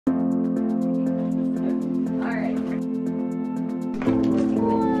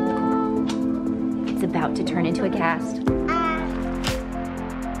about to turn into a cast.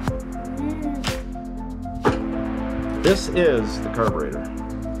 This is the carburetor.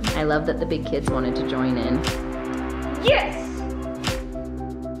 I love that the big kids wanted to join in. Yes!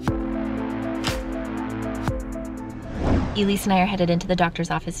 Elise and I are headed into the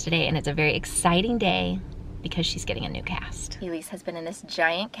doctor's office today, and it's a very exciting day because she's getting a new cast. Elise has been in this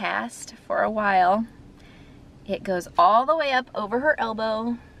giant cast for a while. It goes all the way up over her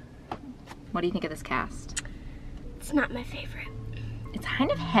elbow. What do you think of this cast? It's not my favorite. It's kind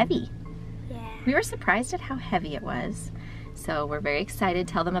of heavy. Yeah. We were surprised at how heavy it was. So we're very excited.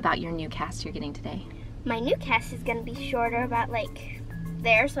 Tell them about your new cast you're getting today. My new cast is gonna be shorter, about like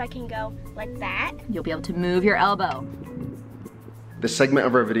there, so I can go like that. You'll be able to move your elbow. This segment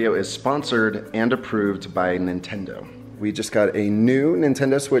of our video is sponsored and approved by Nintendo. We just got a new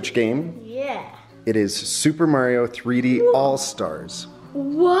Nintendo Switch game. Yeah. It is Super Mario 3D All-Stars.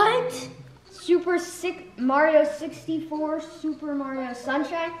 What? Mario 64, Super Mario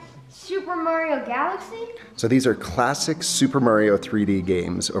Sunshine, Super Mario Galaxy? So these are classic Super Mario 3D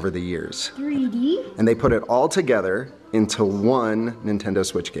games over the years. 3D? And they put it all together into one Nintendo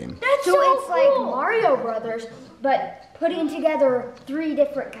Switch game. That's so it's cool. Like Mario Brothers, but putting together 3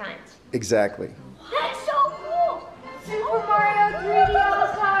 different kinds. Exactly. That's so cool! Super Mario 3D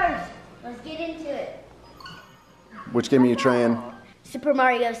All-Stars! Let's get into it. Which game are you trying? Super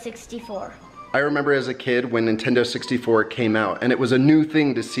Mario 64. I remember as a kid when Nintendo 64 came out, and it was a new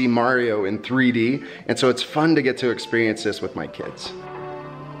thing to see Mario in 3D, and so it's fun to get to experience this with my kids.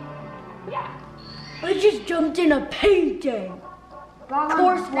 I just jumped in a painting.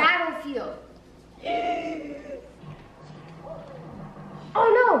 Course Battlefield. Oh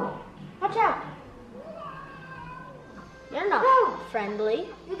no! Watch out! You're not friendly.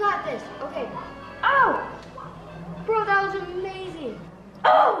 You got this. Okay. Oh! Bro, that was amazing.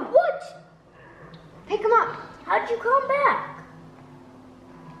 Oh! What? Pick him up. How'd you come back?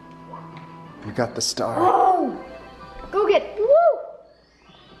 You got the star. Oh! Go get. Woo!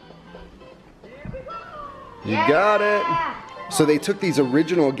 You got it. So they took these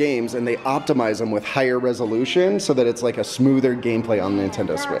original games and they optimized them with higher resolution so that it's like a smoother gameplay on the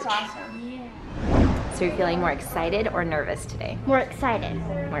Nintendo Switch. Awesome. Yeah. So you're feeling more excited or nervous today? More excited.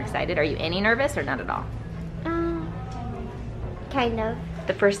 More excited. Are you any nervous or not at all? Kind of.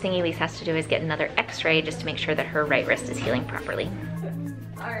 The first thing Elise has to do is get another x-ray just to make sure that her right wrist is healing properly.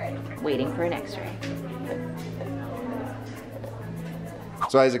 Alright. Waiting for an x-ray.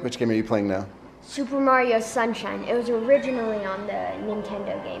 So Isaac, which game are you playing now? Super Mario Sunshine. It was originally on the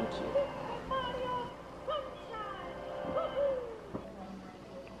Nintendo GameCube.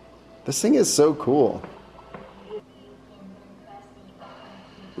 This thing is so cool.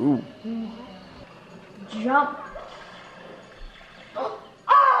 Ooh. Jump. Oh!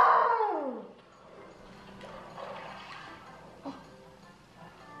 Oh!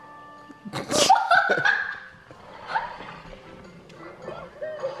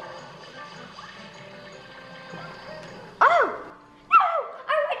 No!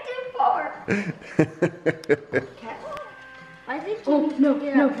 I went too far. Okay. I think you need to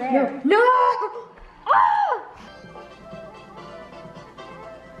get up there. No! Oh!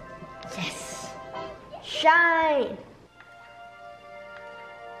 Yes! Shine!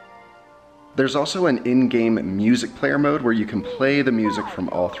 There's also an in-game music player mode where you can play the music from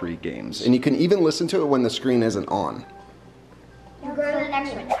all 3 games. And you can even listen to it when the screen isn't on. You go to the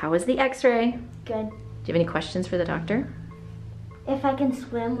next one. How was the x-ray? Good. Do you have any questions for the doctor? If I can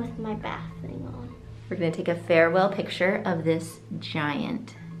swim with my bath thing on. We're gonna take a farewell picture of this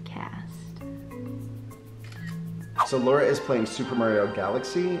giant cast. So Laura is playing Super Mario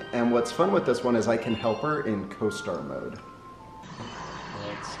Galaxy, and what's fun with this one is I can help her in co-star mode.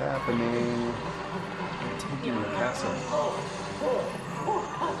 What's happening? I'm taking the castle.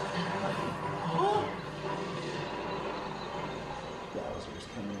 Bowser's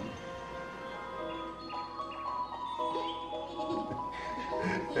coming.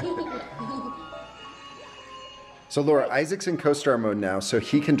 So Laura, Isaac's in co-star mode now, so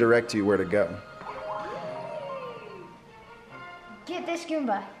he can direct you where to go. Get this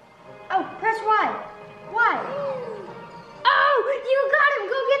Goomba. Oh, press Y. Y. Oh, you got him.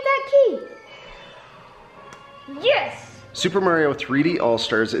 Go get that key. Yes. Super Mario 3D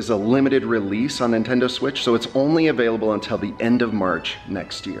All-Stars is a limited release on Nintendo Switch, so it's only available until the end of March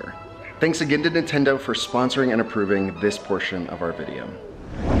next year. Thanks again to Nintendo for sponsoring and approving this portion of our video.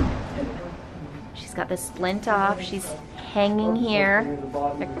 She's got the splint off. She's hanging here.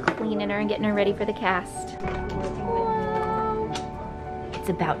 They're cleaning her and getting her ready for the cast. It's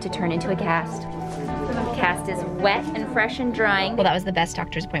about to turn into a cast. cast is wet and fresh and drying. Well, that was the best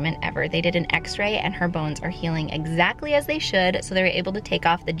doctor's appointment ever. They did an x-ray and her bones are healing exactly as they should, so they were able to take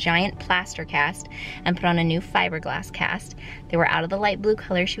off the giant plaster cast and put on a new fiberglass cast. They were out of the light blue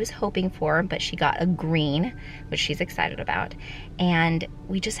color she was hoping for, but she got a green, which she's excited about. And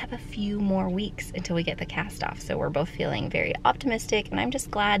we just have a few more weeks until we get the cast off, so we're both feeling very optimistic, and I'm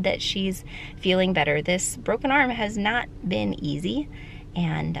just glad that she's feeling better. This broken arm has not been easy,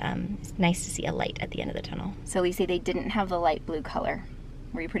 and it's nice to see a light at the end of the tunnel. So Elise, they didn't have the light blue color.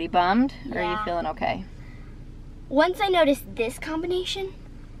 Were you pretty bummed, or are you feeling okay? Once I noticed this combination,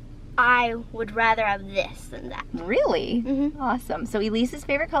 I would rather have this than that. Really? Mm-hmm. Awesome. So Elise's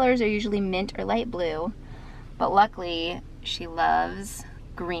favorite colors are usually mint or light blue, but luckily she loves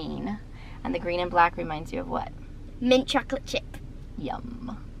green, and the green and black reminds you of what? Mint chocolate chip.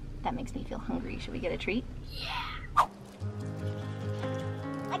 Yum. That makes me feel hungry. Should we get a treat? Yeah.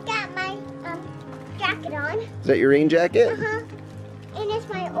 I got my jacket on. Is that your rain jacket? Uh-huh. And it's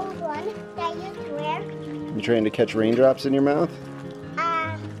my old one that I used to wear. You trying to catch raindrops in your mouth?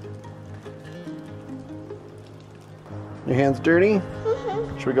 Your hands dirty?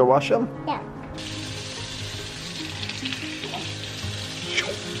 Mm-hmm. Should we go wash them? Yeah.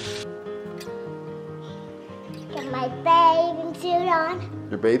 Got my bathing suit on.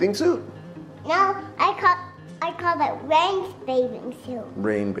 Your bathing suit? No, I call it Rain's bathing suit.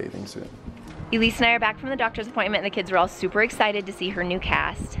 Rain bathing suit. Elise and I are back from the doctor's appointment, and the kids were all super excited to see her new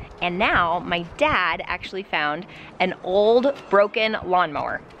cast. And now my dad actually found an old broken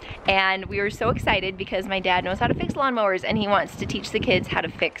lawnmower. And we were so excited because my dad knows how to fix lawnmowers, and he wants to teach the kids how to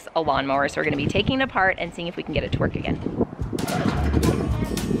fix a lawnmower. So we're gonna be taking it apart and seeing if we can get it to work again.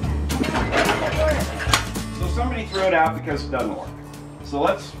 So somebody threw it out because it doesn't work. So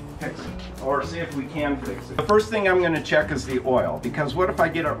let's fix it, or see if we can fix it. The first thing I'm going to check is the oil, because what if I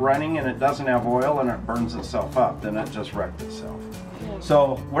get it running and it doesn't have oil and it burns itself up? Then it just wrecked itself.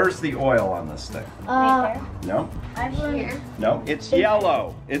 So where's the oil on this thing? No? Here. No, it's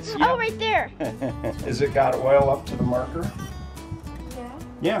yellow. It's yellow. Oh, right there. Is it got oil up to the marker?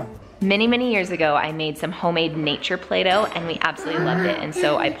 Yeah. Many, many years ago, I made some homemade nature Play-Doh, and we absolutely loved it. And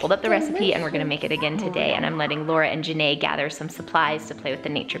so I pulled up the recipe, and we're gonna make it again today. And I'm letting Laura and Janae gather some supplies to play with the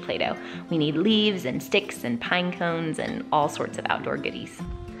nature Play-Doh. We need leaves and sticks and pine cones and all sorts of outdoor goodies.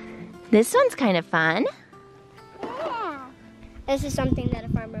 This one's kind of fun. Yeah. This is something that a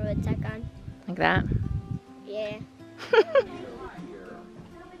farmer would suck on. Like that? Yeah.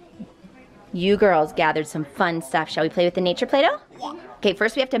 You girls gathered some fun stuff. Shall we play with the nature Play-Doh? Yeah. Okay,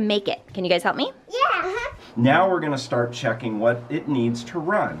 first we have to make it. Can you guys help me? Yeah. Now we're going to start checking what it needs to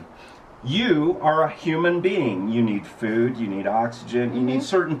run. You are a human being. You need food, you need oxygen, you need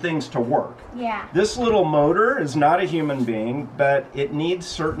certain things to work. Yeah. This little motor is not a human being, but it needs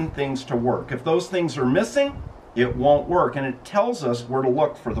certain things to work. If those things are missing, it won't work, and it tells us where to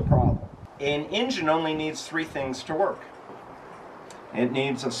look for the problem. An engine only needs 3 things to work. It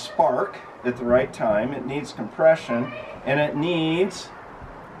needs a spark at the right time, it needs compression, and it needs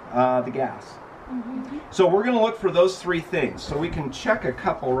the gas. So we're going to look for those 3 things. So we can check a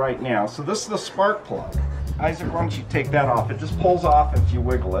couple right now. So this is the spark plug. Isaac, why don't you take that off? It just pulls off if you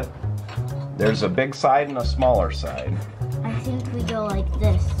wiggle it. There's a big side and a smaller side. I think we go like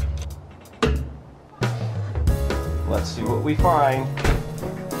this. Let's see what we find.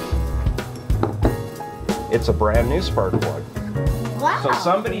 It's a brand new spark plug. Wow. So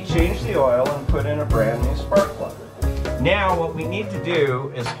somebody changed the oil and put in a brand new spark plug. Now what we need to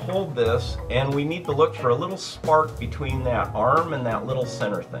do is hold this, and we need to look for a little spark between that arm and that little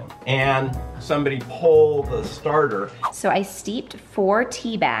center thing. And somebody pull the starter. So I steeped 4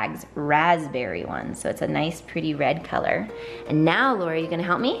 tea bags, raspberry ones, so it's a nice pretty red color. And now, Laura, you gonna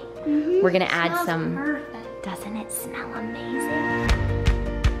help me? We're gonna add some, Perfect. doesn't it smell amazing?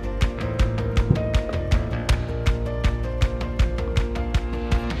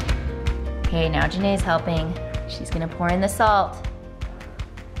 Okay, now Janae's helping. She's gonna pour in the salt.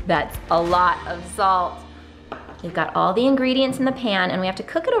 That's a lot of salt. We've got all the ingredients in the pan, and we have to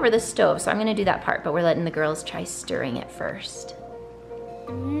cook it over the stove, so I'm gonna do that part, but we're letting the girls try stirring it first.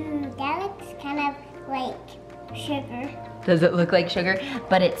 That looks kind of like sugar. Does it look like sugar?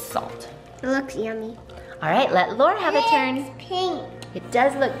 But it's salt. It looks yummy. All right, let Laura have a turn. It's pink. It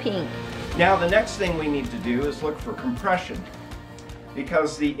does look pink. Now the next thing we need to do is look for compression,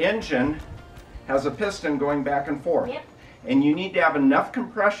 because the engine has a piston going back and forth. Yep. And you need to have enough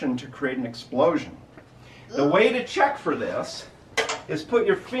compression to create an explosion. The way to check for this is put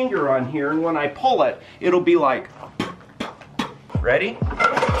your finger on here, and when I pull it, it'll be like, ready?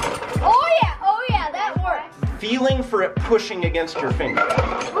 Oh yeah, that works. Feeling for it pushing against your finger.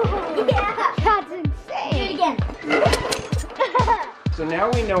 Yeah, that's insane. So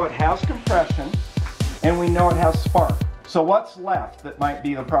now we know it has compression and we know it has spark. So what's left that might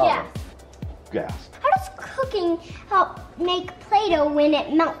be the problem? Gas. How does cooking help make Play-Doh when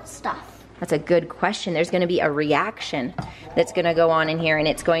it melts stuff? That's a good question. There's going to be a reaction that's going to go on in here, and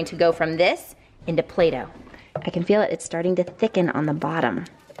it's going to go from this into Play-Doh. I can feel it. It's starting to thicken on the bottom.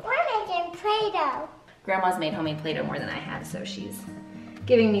 We're making Play-Doh. Grandma's made homemade Play-Doh more than I have, so she's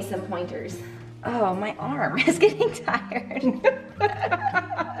giving me some pointers. Oh, my arm is getting tired.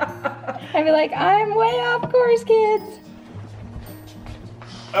 I'd be like, I'm way off course, kids.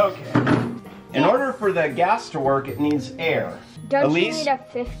 Okay. In order for the gas to work, it needs air. Don't Elise? you need a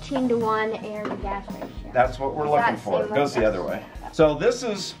 15-to-1 air to gas ratio? That's what we're looking for. It goes the other way. So this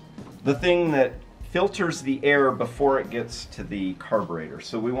is the thing that filters the air before it gets to the carburetor.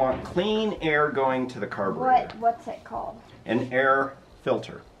 So we want clean air going to the carburetor. What's it called? An air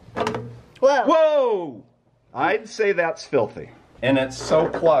filter. Whoa. Whoa! I'd say that's filthy. And it's so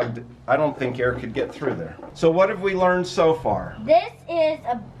plugged, I don't think air could get through there. So what have we learned so far? This is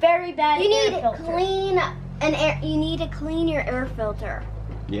a very bad air filter. You need to clean your air filter.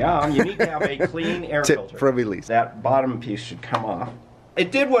 Yeah, you need to have a clean air Tip filter. from Elise. That bottom piece should come off.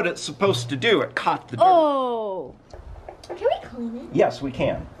 It did what it's supposed to do. It caught the dirt. Oh. Can we clean it? Yes, we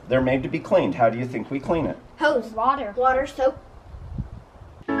can. They're made to be cleaned. How do you think we clean it? Hose. Water. Water, soap.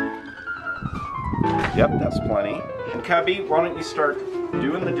 Yep, that's plenty. And Cubby, why don't you start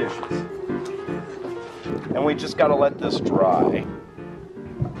doing the dishes? And we just gotta let this dry.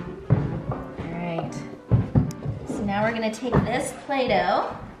 All right. So now we're gonna take this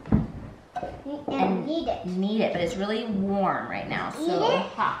Play-Doh and knead it. knead it, but it's really warm right now, so Eat it?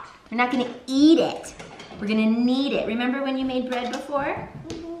 hot. We're not gonna eat it. We're gonna knead it. Remember when you made bread before?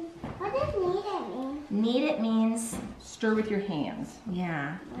 What does knead it mean? Knead it means stir with your hands.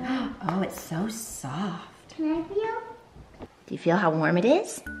 Yeah. Oh, it's so soft. Can I feel? Do you feel how warm it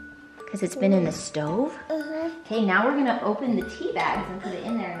is? Because it's been in the stove? Okay, now we're gonna open the tea bags and put it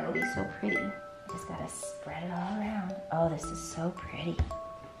in there and it'll be so pretty. Just gotta spread it all around. Oh, this is so pretty.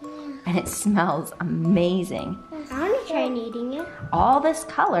 And it smells amazing. I want to try kneading it. All this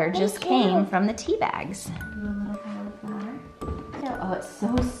color just too. came from the tea bags. Do a little powdered flour. Oh, it's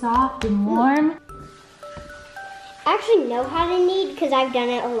so soft and warm. I actually know how to knead because I've done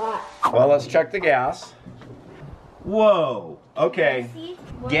it a lot. Well, let's check the gas. Whoa, okay.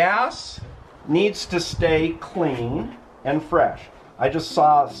 Gas needs to stay clean and fresh. I just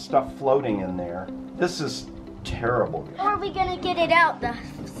saw stuff floating in there. This is terrible. How are we going to get it out? The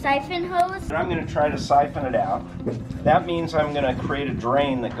siphon hose? And I'm gonna try to siphon it out. That means I'm gonna create a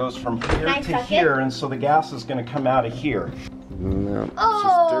drain that goes from here Can I to suck here, and so the gas is gonna come out of here. No, it's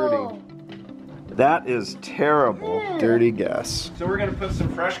Oh. just dirty. That is terrible. Dirty gas. So we're gonna put some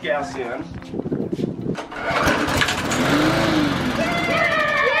fresh gas in.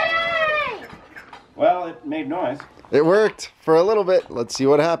 Yay! Well, it made noise. It worked for a little bit. Let's see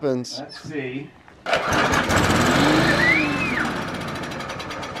what happens. Let's see. What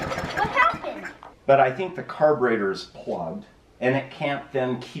happened? But I think the carburetor is plugged, and it can't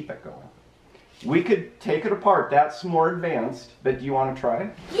then keep it going. We could take it apart. That's more advanced, but do you want to try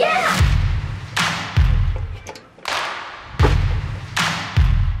it? Yeah!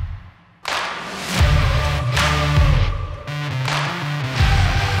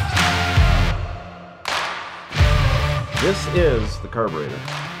 This is the carburetor.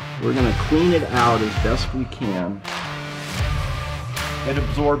 We're gonna clean it out as best we can. It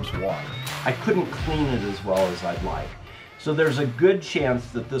absorbs water. I couldn't clean it as well as I'd like. So there's a good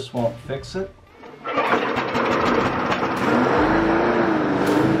chance that this won't fix it.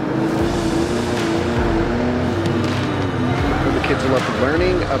 The kids love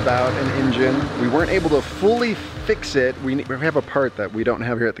learning about an engine. We weren't able to fully fix it. We have a part that we don't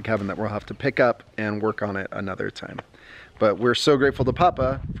have here at the cabin that we'll have to pick up and work on it another time. But we're so grateful to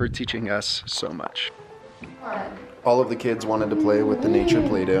Papa for teaching us so much. All of the kids wanted to play with the nature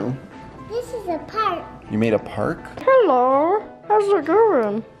Play-Doh. This is a park. You made a park? Hello. How's it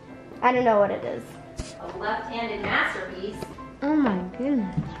going? I don't know what it is. A left-handed masterpiece. Oh my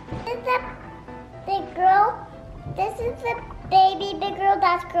goodness. This is a big girl. This is the baby big girl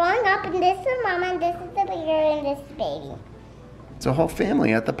that's growing up, and this is the mama, and this is the big girl, and this is the baby. It's a whole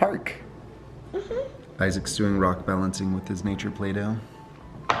family at the park. Isaac's doing rock balancing with his nature Play-Doh.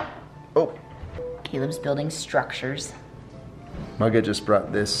 Oh, Caleb's building structures. Mugga just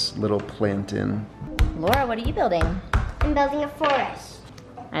brought this little plant in. Laura, what are you building? I'm building a forest.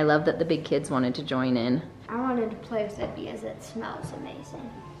 I love that the big kids wanted to join in. I wanted to play with it because it smells amazing.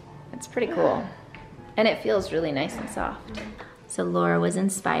 It's pretty cool. And it feels really nice and soft. So Laura was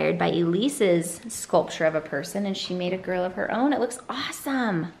inspired by Elise's sculpture of a person and she made a grill of her own. It looks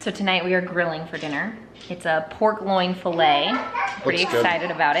awesome. So tonight we are grilling for dinner. It's a pork loin filet. Pretty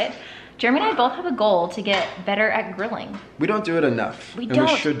excited about it. Jeremy and I both have a goal to get better at grilling. We don't do it enough. We and don't,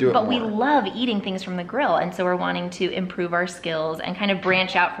 we should do it but more. we love eating things from the grill, and so we're wanting to improve our skills and kind of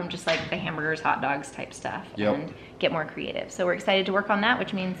branch out from just like the hamburgers, hot dogs type stuff and get more creative. So we're excited to work on that,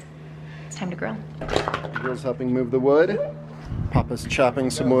 which means it's time to grill. The girls helping move the wood. Papa's chopping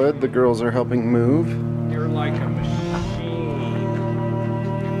some wood. The girls are helping move. You're like a machine.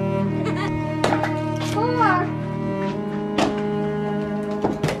 4.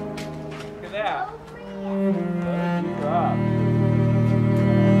 Look at that. You're up.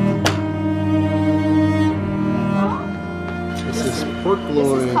 This is pork loin.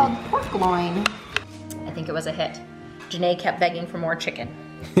 This is called pork loin. I think it was a hit. Janae kept begging for more chicken.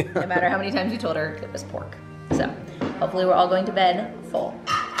 No matter how many times you told her it was pork. So hopefully we're all going to bed full.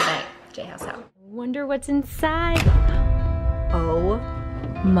 Good night, J House out. Wonder what's inside. Oh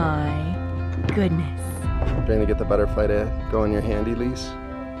my goodness. Trying to get the butterfly to go in your hand, Elise.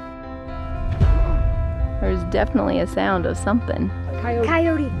 There's definitely a sound of something.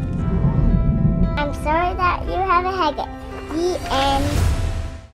 Coyote. I'm sorry that you have a headache. The end.